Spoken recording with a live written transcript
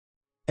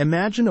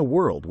Imagine a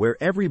world where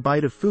every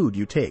bite of food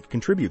you take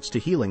contributes to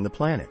healing the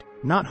planet,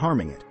 not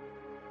harming it.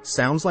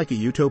 Sounds like a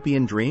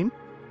utopian dream?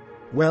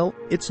 Well,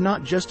 it's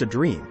not just a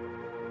dream.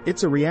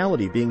 It's a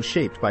reality being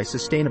shaped by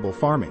sustainable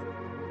farming.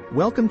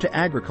 Welcome to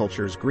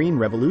agriculture's green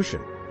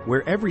revolution,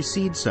 where every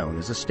seed sown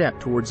is a step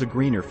towards a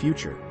greener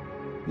future.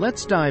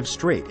 Let's dive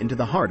straight into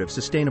the heart of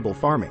sustainable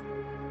farming.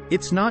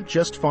 It's not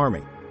just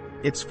farming.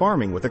 It's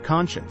farming with a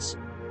conscience.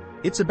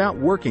 It's about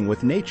working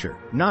with nature,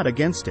 not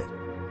against it.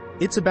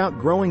 It's about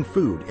growing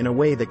food in a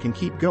way that can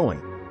keep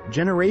going,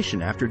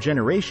 generation after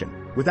generation,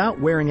 without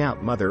wearing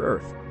out Mother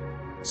Earth.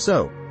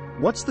 So,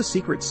 what's the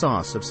secret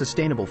sauce of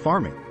sustainable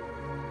farming?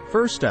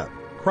 First up,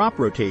 crop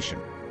rotation.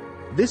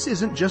 This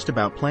isn't just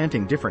about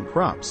planting different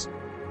crops.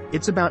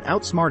 It's about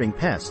outsmarting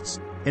pests,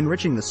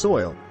 enriching the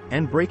soil,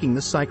 and breaking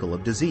the cycle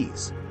of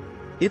disease.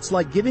 It's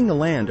like giving the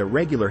land a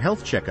regular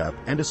health checkup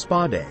and a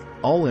spa day,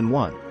 all in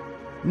one.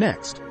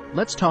 Next,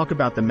 let's talk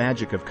about the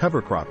magic of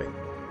cover cropping.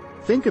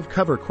 Think of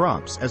cover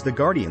crops as the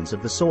guardians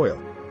of the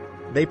soil.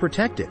 They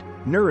protect it,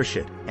 nourish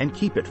it, and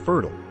keep it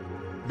fertile.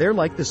 They're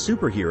like the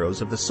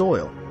superheroes of the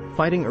soil,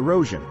 fighting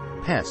erosion,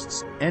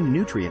 pests, and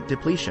nutrient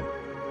depletion.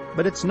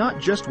 But it's not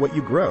just what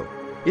you grow,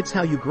 it's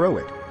how you grow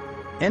it.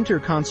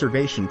 Enter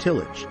conservation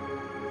tillage.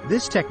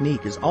 This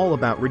technique is all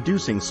about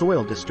reducing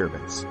soil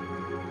disturbance.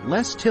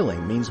 Less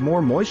tilling means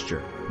more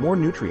moisture, more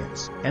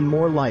nutrients, and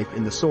more life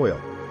in the soil.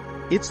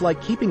 It's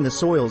like keeping the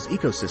soil's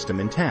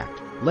ecosystem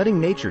intact, letting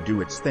nature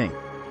do its thing.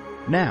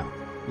 Now,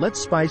 let's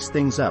spice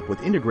things up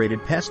with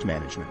integrated pest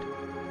management.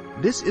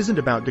 This isn't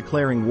about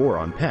declaring war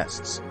on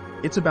pests.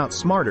 It's about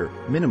smarter,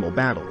 minimal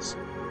battles.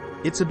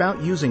 It's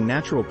about using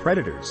natural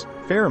predators,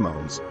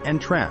 pheromones,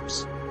 and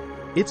traps.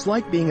 It's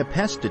like being a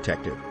pest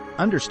detective,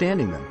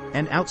 understanding them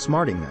and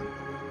outsmarting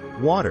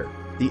them. Water,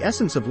 the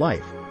essence of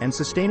life, and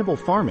sustainable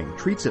farming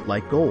treats it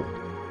like gold.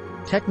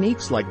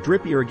 Techniques like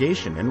drip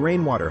irrigation and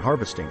rainwater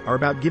harvesting are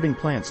about giving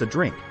plants a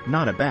drink,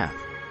 not a bath.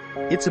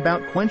 It's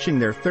about quenching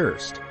their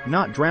thirst,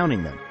 not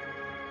drowning them.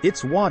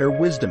 It's water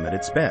wisdom at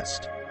its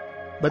best.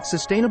 But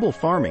sustainable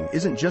farming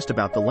isn't just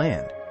about the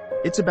land.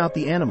 It's about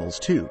the animals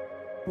too.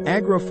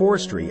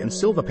 Agroforestry and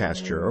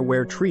Silvopasture are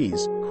where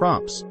trees,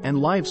 crops, and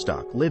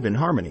livestock live in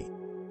harmony.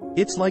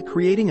 It's like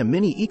creating a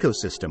mini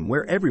ecosystem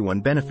where everyone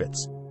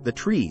benefits: the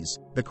trees,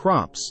 the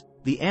crops,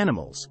 the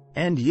animals,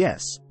 and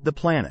yes, the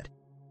planet.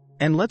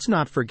 And let's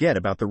not forget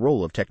about the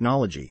role of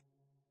technology.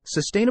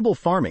 Sustainable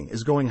farming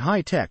is going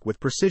high-tech with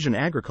precision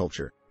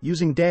agriculture,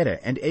 using data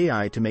and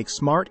AI to make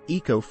smart,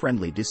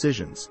 eco-friendly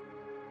decisions.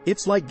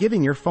 It's like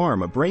giving your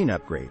farm a brain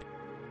upgrade.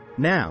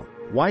 Now,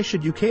 why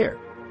should you care?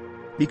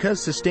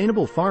 Because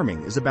sustainable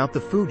farming is about the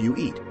food you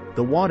eat,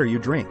 the water you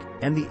drink,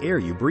 and the air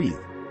you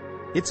breathe.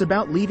 It's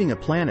about leaving a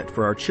planet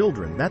for our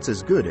children that's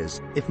as good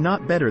as, if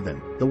not better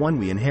than, the one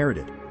we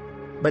inherited.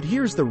 But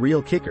here's the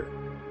real kicker.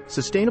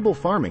 Sustainable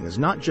farming is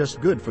not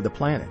just good for the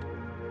planet.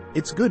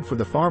 It's good for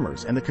the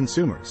farmers and the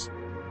consumers.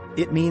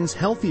 It means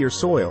healthier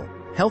soil,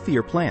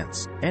 healthier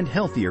plants, and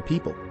healthier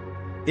people.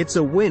 It's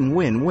a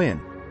win-win-win.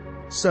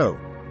 So,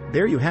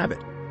 there you have it.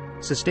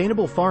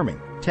 Sustainable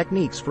farming,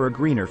 techniques for a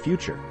greener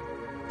future.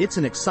 It's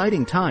an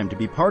exciting time to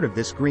be part of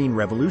this green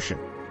revolution.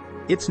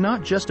 It's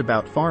not just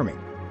about farming.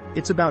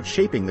 It's about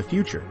shaping the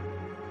future.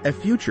 A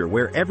future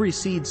where every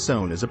seed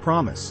sown is a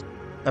promise.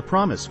 A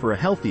promise for a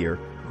healthier,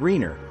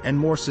 greener, and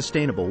more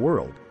sustainable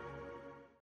world.